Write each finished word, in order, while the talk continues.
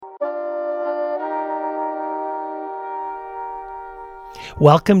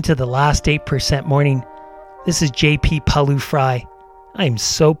Welcome to the Last 8% Morning. This is JP Palu-Fry. I am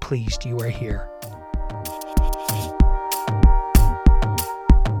so pleased you are here.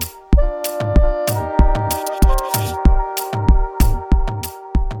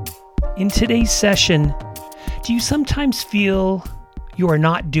 In today's session, do you sometimes feel you are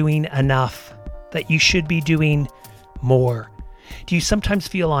not doing enough, that you should be doing more? Do you sometimes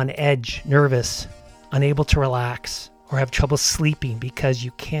feel on edge, nervous, unable to relax, or have trouble sleeping because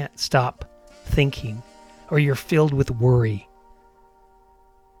you can't stop thinking, or you're filled with worry?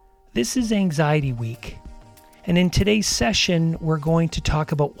 This is Anxiety Week, and in today's session, we're going to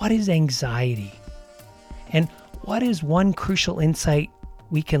talk about what is anxiety, and what is one crucial insight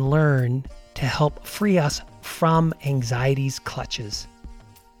we can learn to help free us from anxiety's clutches.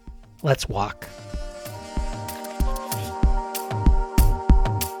 Let's walk.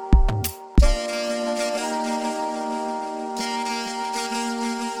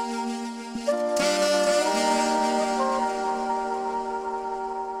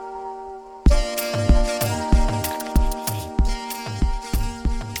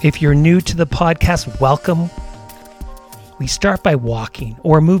 If you're new to the podcast, welcome. We start by walking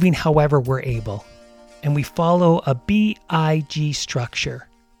or moving however we're able, and we follow a BIG structure.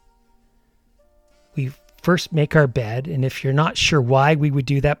 We first make our bed, and if you're not sure why we would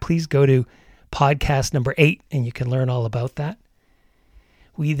do that, please go to podcast number 8 and you can learn all about that.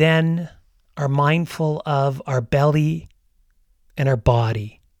 We then are mindful of our belly and our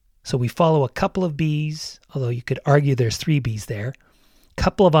body. So we follow a couple of B's, although you could argue there's 3 B's there.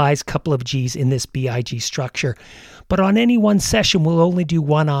 Couple of I's, couple of G's in this BIG structure. But on any one session, we'll only do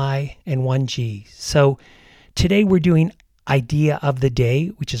 1 I and 1 G. So today we're doing idea of the day,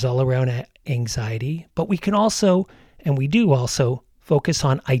 which is all around anxiety. But we can also, and we do also, focus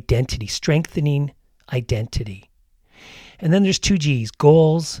on identity, strengthening identity. And then there's 2 G's,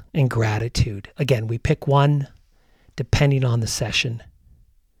 goals and gratitude. Again, we pick one depending on the session.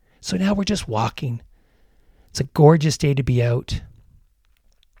 So now we're just walking. It's a gorgeous day to be out.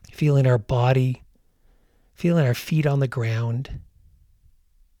 Feeling our body, feeling our feet on the ground.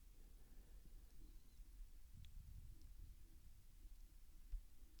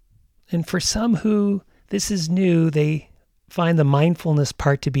 And for some who this is new, they find the mindfulness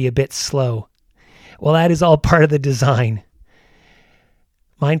part to be a bit slow. Well, that is all part of the design.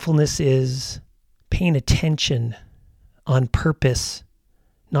 Mindfulness is paying attention on purpose,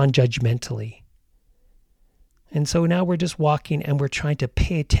 non-judgmentally. And so now we're just walking and we're trying to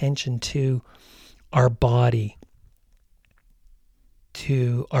pay attention to our body,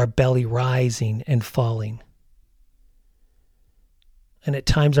 to our belly rising and falling. And at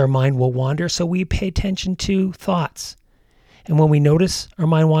times our mind will wander, so we pay attention to thoughts. And when we notice our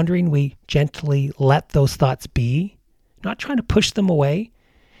mind wandering, we gently let those thoughts be, not trying to push them away,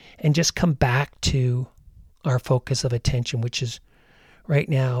 and just come back to our focus of attention, which is right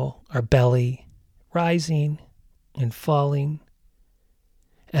now our belly rising and falling,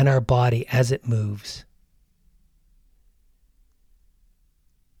 and our body as it moves.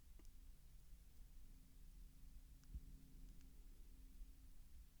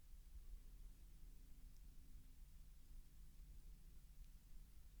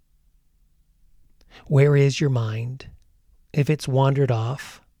 Where is your mind? If it's wandered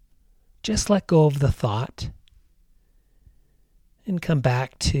off, just let go of the thought and come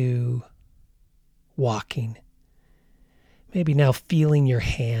back to walking. Maybe now feeling your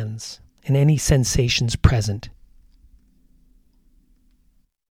hands and any sensations present.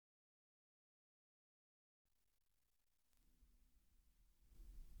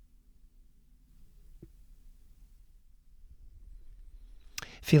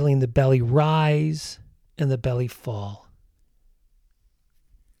 Feeling the belly rise and the belly fall.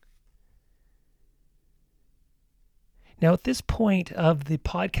 Now, at this point of the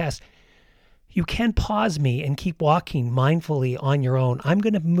podcast, you can pause me and keep walking mindfully on your own. I'm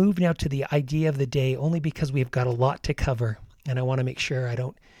going to move now to the idea of the day only because we've got a lot to cover, and I want to make sure I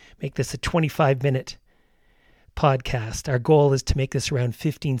don't make this a 25-minute podcast. Our goal is to make this around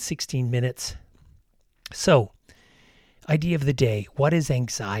 15, 16 minutes. So, idea of the day. What is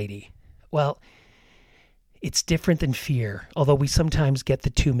anxiety? Well, it's different than fear, although we sometimes get the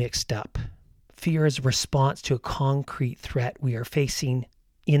two mixed up. Fear is a response to a concrete threat we are facing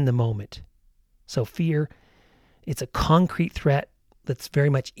in the moment. So fear, it's a concrete threat that's very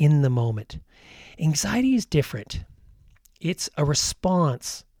much in the moment. Anxiety is different. It's a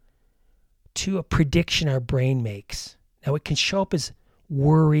response to a prediction our brain makes. Now, it can show up as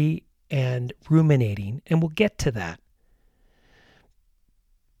worry and ruminating, and we'll get to that.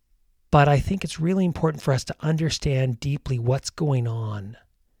 But I think it's really important for us to understand deeply what's going on.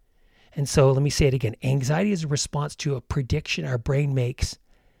 And so let me say it again. Anxiety is a response to a prediction our brain makes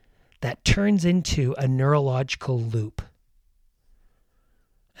that turns into a neurological loop.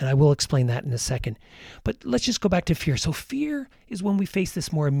 And I will explain that in a second. But let's just go back to fear. So fear is when we face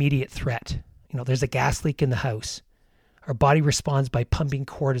this more immediate threat. There's a gas leak in the house. Our body responds by pumping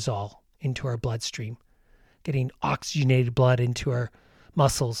cortisol into our bloodstream, getting oxygenated blood into our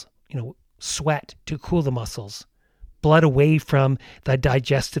muscles, sweat to cool the muscles, blood away from the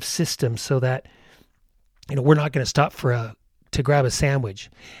digestive system so that, we're not going to stop to grab a sandwich.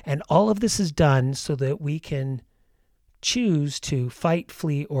 And all of this is done so that we can choose to fight,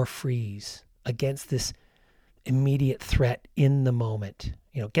 flee, or freeze against this immediate threat in the moment.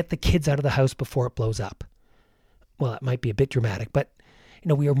 Get the kids out of the house before it blows up. Well, that might be a bit dramatic, but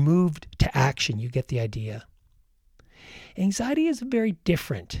we are moved to action. You get the idea. Anxiety is very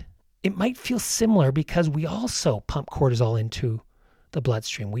different. It might feel similar because we also pump cortisol into the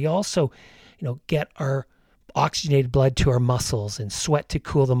bloodstream. We also, get our oxygenated blood to our muscles and sweat to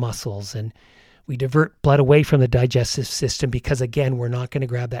cool the muscles. And we divert blood away from the digestive system because, again, we're not going to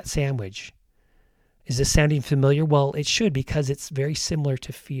grab that sandwich. Is this sounding familiar? Well, it should, because it's very similar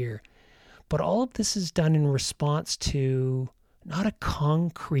to fear. But all of this is done in response to not a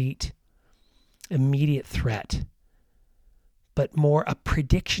concrete, immediate threat, but more a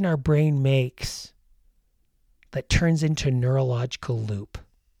prediction our brain makes that turns into a neurological loop.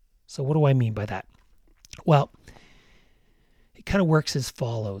 So what do I mean by that? Well, it kind of works as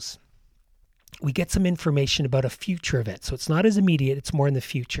follows. We get some information about a future event. So it's not as immediate, it's more in the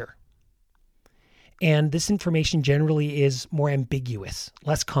future. And this information generally is more ambiguous,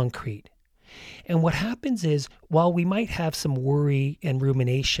 less concrete. And what happens is, while we might have some worry and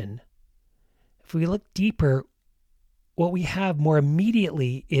rumination, if we look deeper, what we have more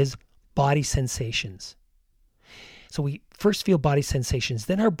immediately is body sensations. So we first feel body sensations.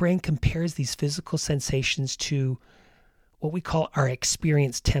 Then our brain compares these physical sensations to what we call our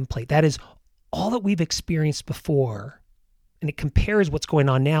experience template. That is all that we've experienced before. And it compares what's going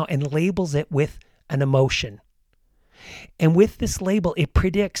on now and labels it with an emotion. And with this label, it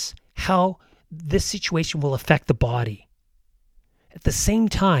predicts how this situation will affect the body. At the same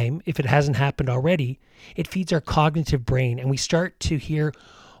time, if it hasn't happened already, it feeds our cognitive brain, and we start to hear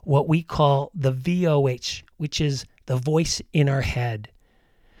what we call the VOH, which is the voice in our head,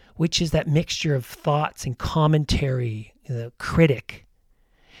 which is that mixture of thoughts and commentary, the critic.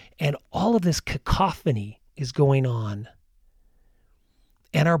 And all of this cacophony is going on.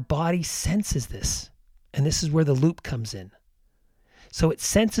 And our body senses this. And this is where the loop comes in. So it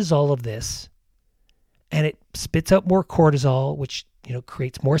senses all of this, and it spits out more cortisol, which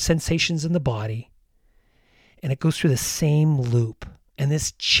creates more sensations in the body. And it goes through the same loop. And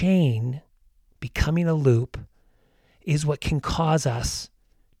this chain, becoming a loop, is what can cause us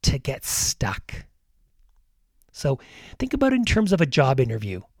to get stuck. So think about it in terms of a job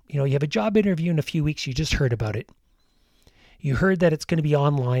interview. You have a job interview in a few weeks. You just heard about it. You heard that it's going to be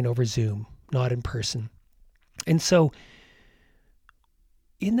online over Zoom, not in person. And so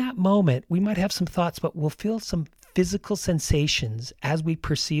in that moment, we might have some thoughts, but we'll feel some physical sensations as we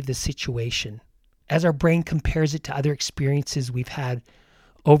perceive the situation, as our brain compares it to other experiences we've had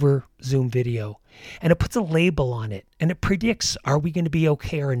over Zoom video. And it puts a label on it, and it predicts, are we going to be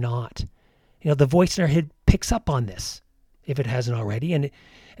okay or not? The voice in our head picks up on this, if it hasn't already. And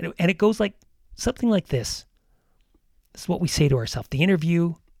it goes like something like this. This is what we say to ourselves. The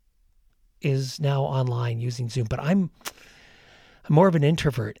interview is now online using Zoom, but I'm more of an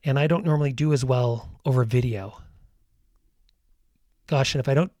introvert, and I don't normally do as well over video. Gosh, and if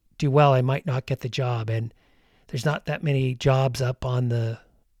I don't do well, I might not get the job. And there's not that many jobs up on the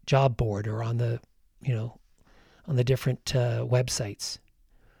job board or on the, on the different websites.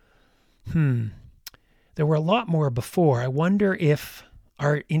 There were a lot more before. I wonder if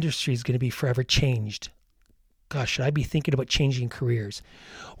our industry is going to be forever changed. Gosh, should I be thinking about changing careers?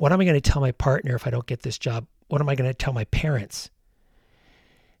 What am I going to tell my partner if I don't get this job? What am I going to tell my parents?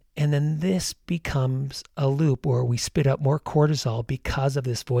 And then this becomes a loop where we spit out more cortisol because of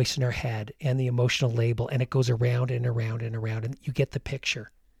this voice in our head and the emotional label, and it goes around and around and around, and you get the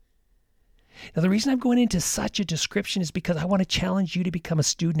picture. Now, the reason I'm going into such a description is because I want to challenge you to become a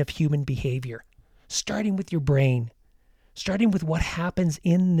student of human behavior, starting with your brain, starting with what happens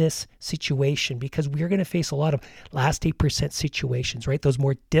in this situation, because we're going to face a lot of last 8% situations, right? Those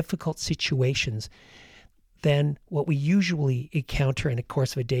more difficult situations than what we usually encounter in the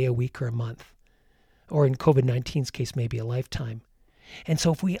course of a day, a week, or a month, or in COVID-19's case, maybe a lifetime. And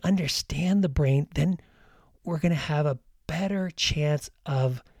so if we understand the brain, then we're going to have a better chance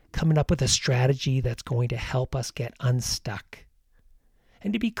of coming up with a strategy that's going to help us get unstuck.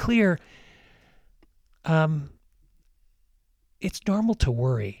 And to be clear, it's normal to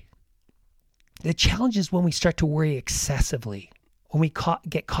worry. The challenge is when we start to worry excessively, when we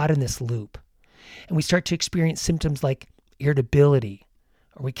get caught in this loop, and we start to experience symptoms like irritability,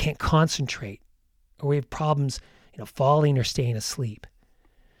 or we can't concentrate, or we have problems, falling or staying asleep.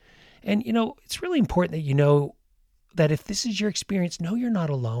 And, it's really important that you know that if this is your experience, know you're not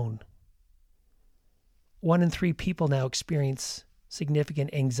alone. 1 in 3 people now experience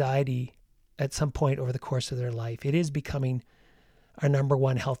significant anxiety at some point over the course of their life. It is becoming our number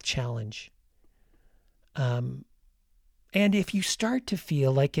one health challenge. And if you start to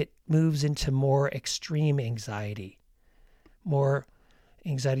feel like it moves into more extreme anxiety, more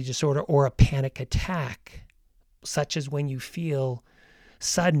anxiety disorder, or a panic attack, such as when you feel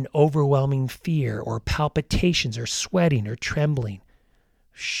sudden overwhelming fear or palpitations or sweating or trembling,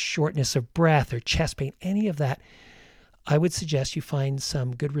 shortness of breath or chest pain, any of that, I would suggest you find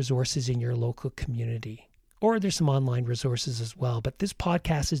some good resources in your local community. Or there's some online resources as well. But this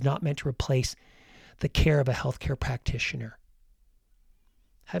podcast is not meant to replace the care of a healthcare practitioner.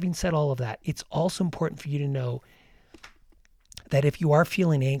 Having said all of that, it's also important for you to know that if you are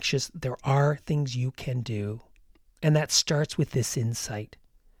feeling anxious, there are things you can do. And that starts with this insight.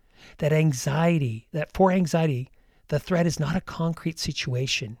 That for anxiety, the threat is not a concrete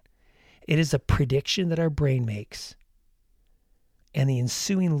situation. It is a prediction that our brain makes. And the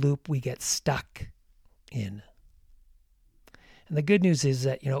ensuing loop we get stuck in. And the good news is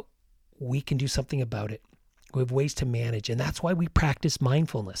that, we can do something about it. We have ways to manage. And that's why we practice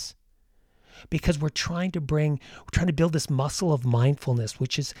mindfulness. Because we're trying to build this muscle of mindfulness,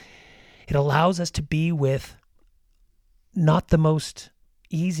 it allows us to be with not the most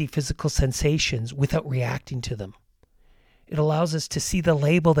easy physical sensations without reacting to them. It allows us to see the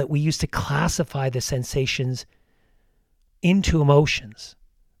label that we use to classify the sensations into emotions.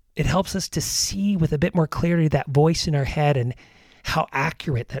 It helps us to see with a bit more clarity that voice in our head and how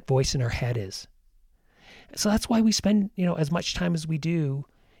accurate that voice in our head is. So that's why we spend, as much time as we do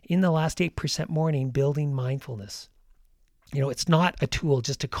in the last 8% morning building mindfulness. It's not a tool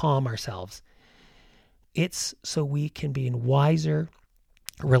just to calm ourselves. It's so we can be in wiser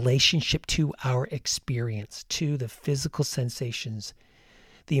relationship to our experience, to the physical sensations,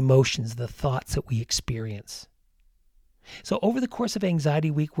 the emotions, the thoughts that we experience. So over the course of Anxiety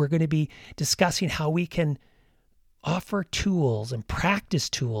Week, we're going to be discussing how we can offer tools and practice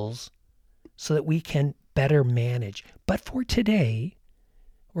tools so that we can better manage. But for today,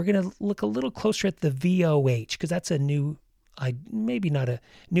 we're going to look a little closer at the VOH, because that's maybe not a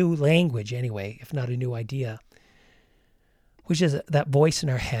new language anyway, if not a new idea, which is that voice in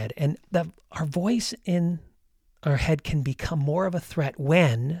our head. And that our voice in our head can become more of a threat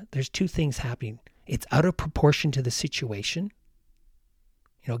when there's two things happening. It's out of proportion to the situation.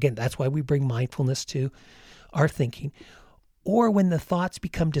 Again, that's why we bring mindfulness to our thinking. Or when the thoughts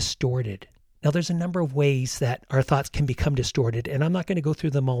become distorted. Now, there's a number of ways that our thoughts can become distorted, and I'm not going to go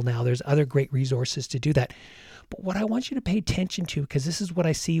through them all now. There's other great resources to do that. But what I want you to pay attention to, because this is what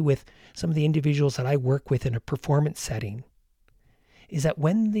I see with some of the individuals that I work with in a performance setting, is that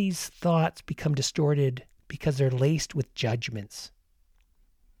when these thoughts become distorted because they're laced with judgments,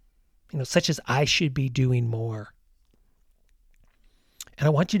 such as I should be doing more. And I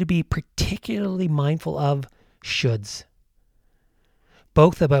want you to be particularly mindful of shoulds,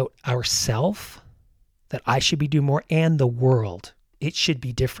 both about ourself, that I should be doing more, and the world. It should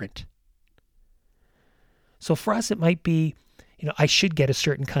be different. So for us, it might be, I should get a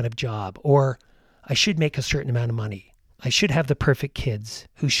certain kind of job, or I should make a certain amount of money. I should have the perfect kids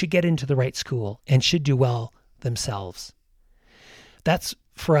who should get into the right school and should do well themselves. That's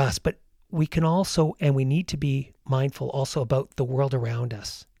for us, but we can also, and we need to be mindful also about the world around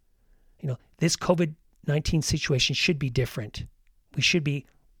us. This COVID-19 situation should be different. We should be,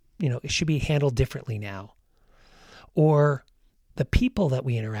 it should be handled differently now. Or the people that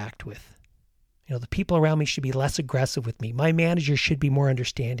we interact with. The people around me should be less aggressive with me. My manager should be more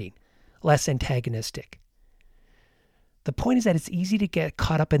understanding, less antagonistic. The point is that it's easy to get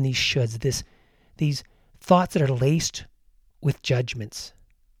caught up in these shoulds, these thoughts that are laced with judgments.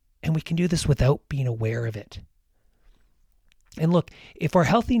 And we can do this without being aware of it. And look, if our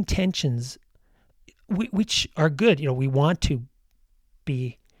healthy intentions, which are good, we want to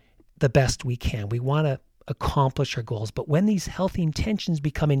be the best we can. We want to accomplish our goals. But when these healthy intentions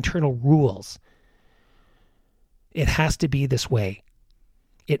become internal rules, it has to be this way.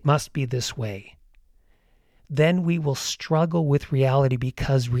 It must be this way. Then we will struggle with reality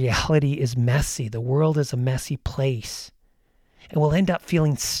because reality is messy. The world is a messy place. And we'll end up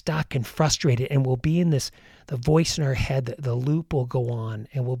feeling stuck and frustrated, and we'll be in the voice in our head, the loop will go on,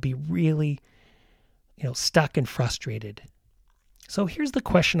 and we'll be really, stuck and frustrated. So here's the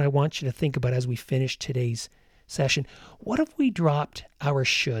question I want you to think about as we finish today's session. What if we dropped our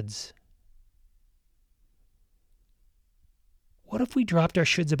shoulds? What if we dropped our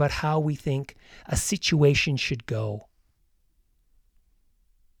shoulds about how we think a situation should go?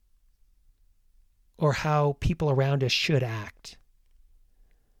 Or how people around us should act?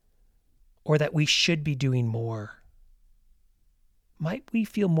 Or that we should be doing more? Might we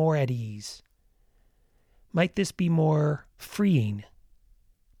feel more at ease? Might this be more freeing?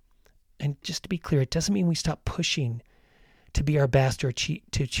 And just to be clear, it doesn't mean we stop pushing to be our best or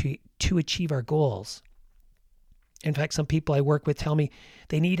to achieve our goals. In fact, some people I work with tell me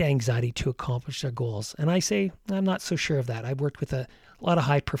they need anxiety to accomplish their goals. And I say, I'm not so sure of that. I've worked with a lot of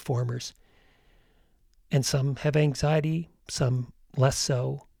high performers. And some have anxiety, some less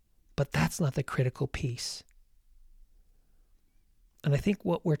so. But that's not the critical piece. And I think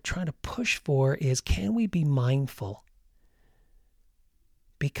what we're trying to push for is, can we be mindful?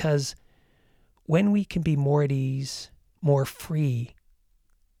 Because when we can be more at ease, more free,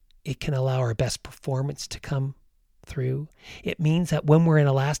 it can allow our best performance to come through. It means that when we're in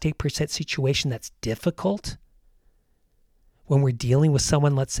a last 8% situation that's difficult, when we're dealing with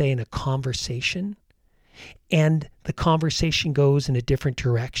someone, let's say in a conversation, and the conversation goes in a different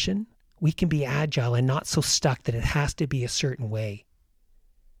direction, we can be agile and not so stuck that it has to be a certain way.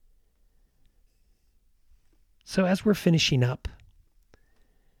 So as we're finishing up,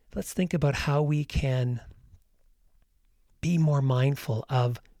 let's think about how we can be more mindful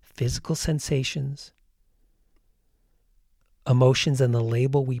of physical sensations, emotions, and the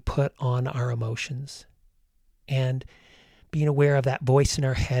label we put on our emotions, and being aware of that voice in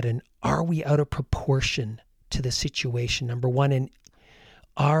our head. And are we out of proportion to the situation? Number one, and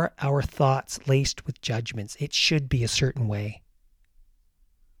are our thoughts laced with judgments? It should be a certain way.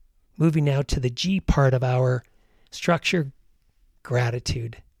 Moving now to the G part of our structure,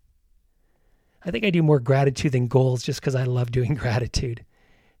 gratitude. I think I do more gratitude than goals just because I love doing gratitude.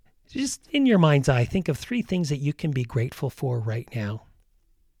 Just in your mind's eye, think of 3 things that you can be grateful for right now.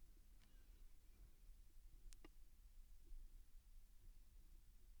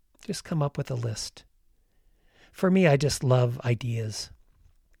 Just come up with a list. For me, I just love ideas.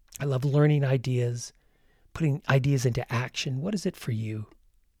 I love learning ideas, putting ideas into action. What is it for you?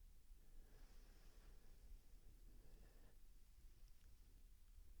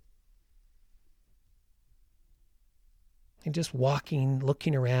 And just walking,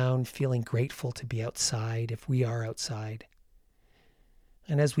 looking around, feeling grateful to be outside if we are outside.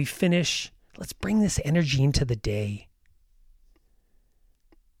 And as we finish, let's bring this energy into the day.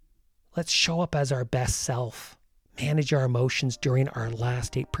 Let's show up as our best self, manage our emotions during our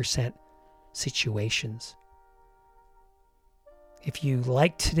last 8% situations. If you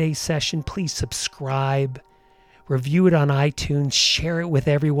liked today's session, please subscribe, review it on iTunes, share it with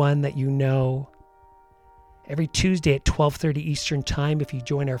everyone that you know. Every Tuesday at 12:30 Eastern Time, if you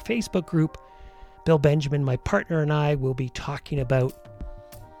join our Facebook group, Bill Benjamin, my partner, and I will be talking about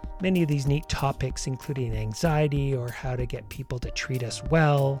many of these neat topics, including anxiety or how to get people to treat us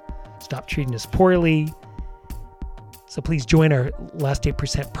well, stop treating us poorly. So please join our Last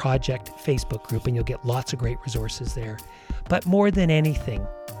 8% Project Facebook group and you'll get lots of great resources there. But more than anything,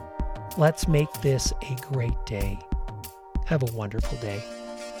 let's make this a great day. Have a wonderful day.